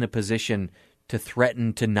aren't in a position to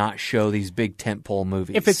threaten to not show these big tentpole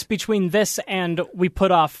movies. If it's between this and we put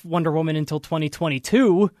off Wonder Woman until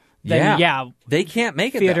 2022, then they can't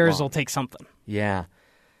make it. theaters that will long. take something. Yeah.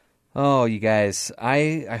 Oh, you guys,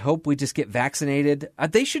 I hope we just get vaccinated.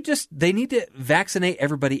 They need to vaccinate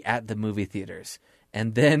everybody at the movie theaters,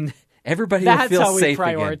 and then everybody will That's feel how we safe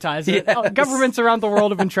prioritize again. it. Oh, governments around the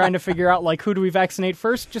world have been trying to figure out, who do we vaccinate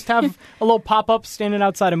first? Just have a little pop-up standing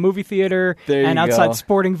outside a movie theater There and you outside go.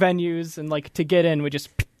 sporting venues, and to get in, we just...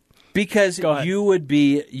 Because Go ahead. you would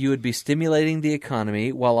be stimulating the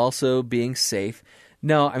economy while also being safe.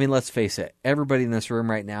 No, I mean, let's face it. Everybody in this room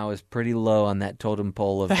right now is pretty low on that totem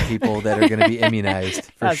pole of people that are going to be immunized,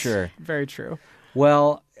 for That's sure. very true.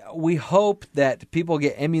 Well, we hope that people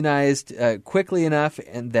get immunized quickly enough,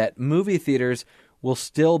 and that movie theaters will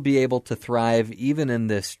still be able to thrive even in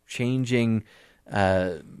this changing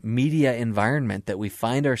media environment that we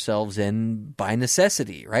find ourselves in by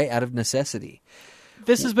necessity, right? Out of necessity.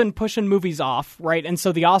 This has been pushing movies off, right? And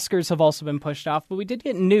so the Oscars have also been pushed off. But we did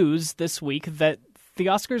get news this week that the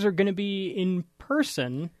Oscars are going to be in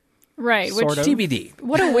person. Right, Sort which of. TBD.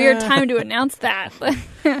 what a weird time to announce that.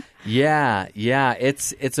 Yeah.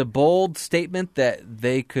 It's a bold statement that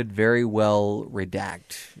they could very well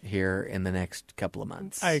redact here in the next couple of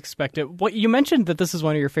months. I expect it. What you mentioned that this is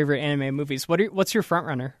one of your favorite anime movies. What's your front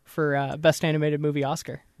runner for Best Animated Movie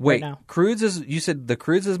Oscar Wait, right now? you said The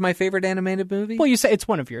Croods is my favorite animated movie? Well, you say it's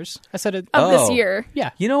one of yours. I said it. Of this Oh. year.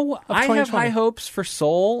 Yeah. You know what? I have 2020. high hopes for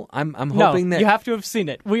Soul. I'm No, hoping that you have to have seen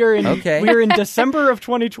it. We are in Okay. we are in December of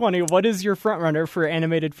 2020. What is your front runner for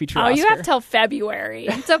animated feature Oh, Oscar? you have till February.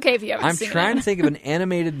 It's okay if you haven't I'm seen trying it. to think of an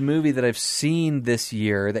animated movie that I've seen this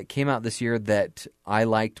year that came out this year that I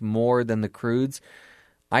liked more than The Croods.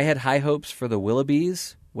 I had high hopes for The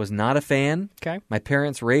Willoughbys. Was not a fan. Okay. My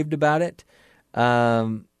parents raved about it.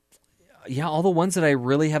 all the ones that I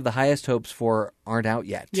really have the highest hopes for aren't out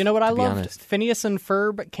yet. You know what I to be loved? honest. Phineas and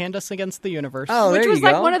Ferb, Candace Against the Universe. Oh, Which there was you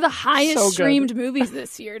like go. one of the highest So good. streamed movies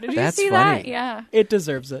this year. Did you That's see funny. that? Yeah. It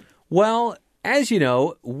deserves it. Well, as you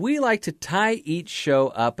know, we like to tie each show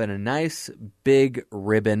up in a nice big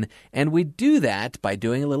ribbon, and we do that by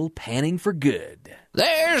doing a little panning for good.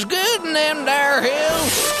 There's good in them there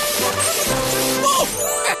hills.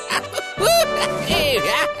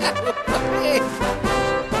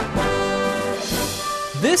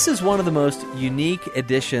 This is one of the most unique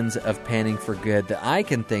editions of Panning for Good that I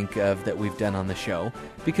can think of that we've done on the show,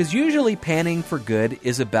 because usually Panning for Good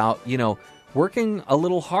is about, working a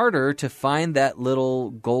little harder to find that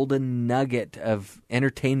little golden nugget of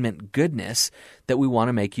entertainment goodness that we want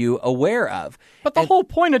to make you aware of. But the whole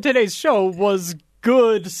point of today's show was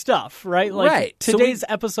good stuff, right? Like, Right. So today's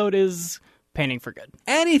episode is Panning for Good.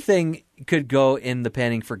 Anything could go in the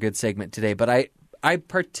Panning for Good segment today, but I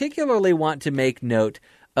particularly want to make note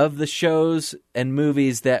of the shows and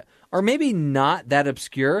movies that are maybe not that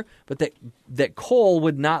obscure, but that Cole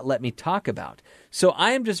would not let me talk about. So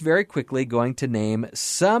I am just very quickly going to name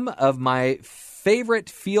some of my favorite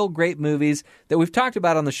feel-great movies that we've talked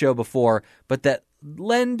about on the show before, but that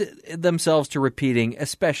lend themselves to repeating,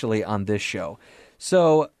 especially on this show.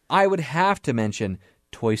 So I would have to mention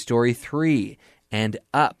Toy Story 3 and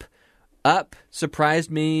Up. Up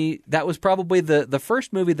surprised me. That was probably the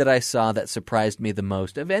first movie that I saw that surprised me the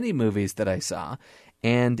most of any movies that I saw.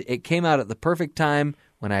 And it came out at the perfect time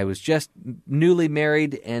when I was just newly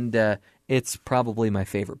married, and it's probably my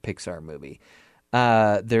favorite Pixar movie.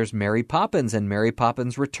 There's Mary Poppins and Mary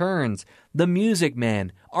Poppins Returns. The Music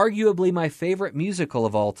Man, arguably my favorite musical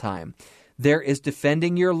of all time. There is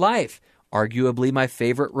Defending Your Life, arguably my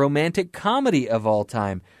favorite romantic comedy of all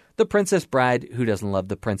time. The Princess Bride, who doesn't love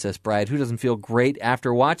The Princess Bride? Who doesn't feel great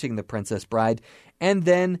after watching The Princess Bride? And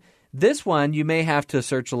then this one you may have to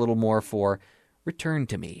search a little more for, Return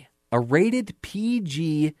to Me, a rated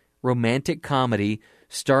PG romantic comedy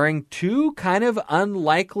starring two kind of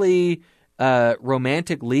unlikely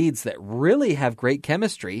romantic leads that really have great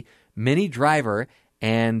chemistry, Minnie Driver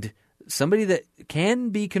and somebody that can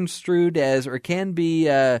be construed as, or can be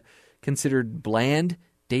considered bland,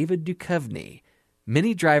 David Duchovny.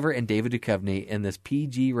 Minnie Driver and David Duchovny in this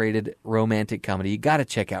PG-rated romantic comedy. You got to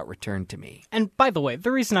check out Return to Me. And by the way,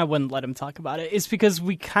 the reason I wouldn't let him talk about it is because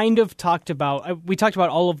we kind of talked about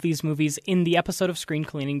all of these movies in the episode of Screen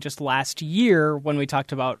Cleaning just last year when we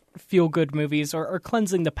talked about feel-good movies or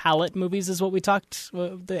cleansing the palate movies is what we talked,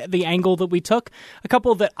 the angle that we took. A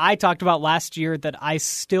couple that I talked about last year that I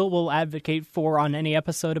still will advocate for on any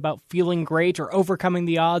episode about feeling great or overcoming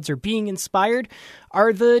the odds or being inspired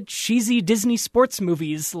are the cheesy Disney sports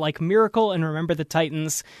movies like Miracle and Remember the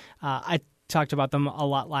Titans. I talked about them a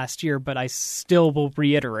lot last year, but I still will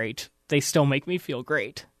reiterate, they still make me feel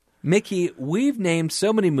great. Mickey, we've named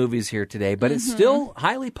so many movies here today, but it's still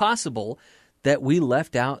highly possible that we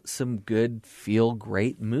left out some good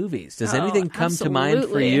feel-great movies. Does anything come to mind for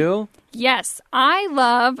absolutely. you? Yes, I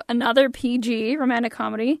love another PG romantic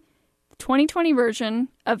comedy, the 2020 version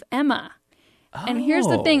of Emma. And here's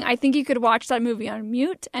the thing. I think you could watch that movie on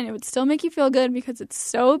mute and it would still make you feel good because it's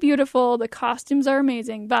so beautiful. The costumes are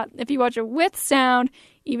amazing. But if you watch it with sound,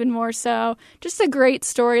 even more so. Just a great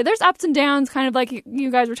story. There's ups and downs, kind of like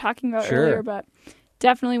you guys were talking about earlier, but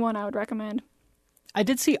definitely one I would recommend. I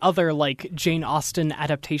did see other like Jane Austen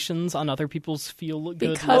adaptations on other people's feel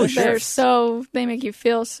good Because lists. they make you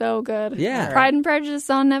feel so good. Yeah. Pride and Prejudice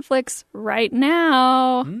on Netflix right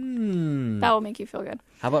now. That will make you feel good.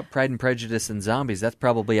 How about Pride and Prejudice and Zombies? That's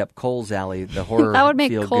probably up Cole's alley, the horror That would make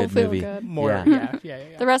feel-good Cole feel movie. good. More, Yeah.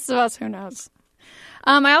 yeah. The rest of us, who knows?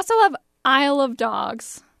 I also love Isle of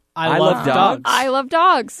Dogs. I Love Dogs? I love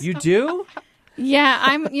dogs. You do? Yeah,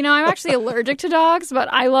 I'm actually allergic to dogs, but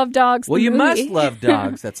I love dogs. Well, the you movie. must love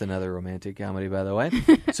dogs. That's another romantic comedy, by the way.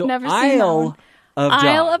 So Never seen that one.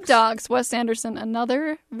 Isle of Dogs, Wes Anderson,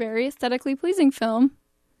 another very aesthetically pleasing film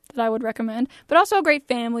that I would recommend, but also a great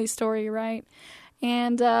family story, right?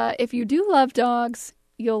 And if you do love dogs,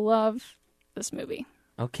 you'll love this movie.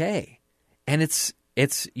 Okay. And it's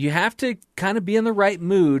you have to kind of be in the right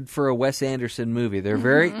mood for a Wes Anderson movie.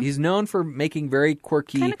 They're he's known for making very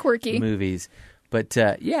Kinda quirky movies. But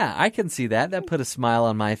yeah, I can see that. That put a smile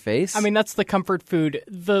on my face. I mean, that's the comfort food.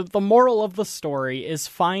 The moral of the story is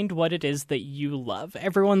find what it is that you love.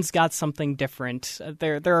 Everyone's got something different.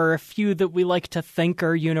 There are a few that we like to think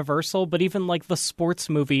are universal, but even like the sports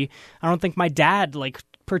movie, I don't think my dad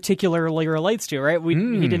particularly relates to, right?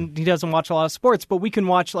 He doesn't watch a lot of sports, but we can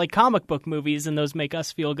watch like comic book movies and those make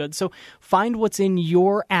us feel good. So find what's in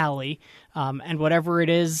your alley, and whatever it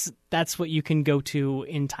is, that's what you can go to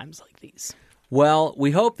in times like these. Well,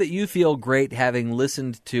 we hope that you feel great having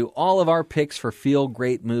listened to all of our picks for Feel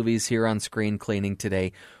Great movies here on Screen Cleaning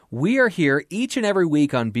today. We are here each and every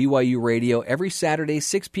week on BYU Radio every Saturday,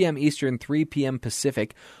 6 p.m. Eastern, 3 p.m.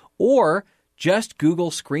 Pacific, or just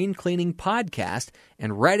Google Screen Cleaning Podcast,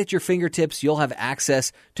 and right at your fingertips, you'll have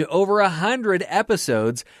access to over 100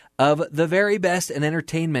 episodes of the very best in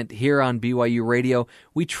entertainment here on BYU Radio.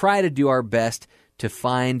 We try to do our best to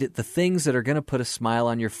find the things that are going to put a smile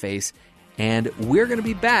on your face, and we're going to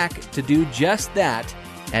be back to do just that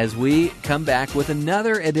as we come back with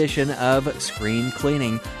another edition of Screen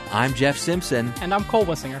Cleaning. I'm Jeff Simpson. And I'm Cole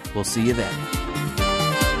Wissinger. We'll see you then.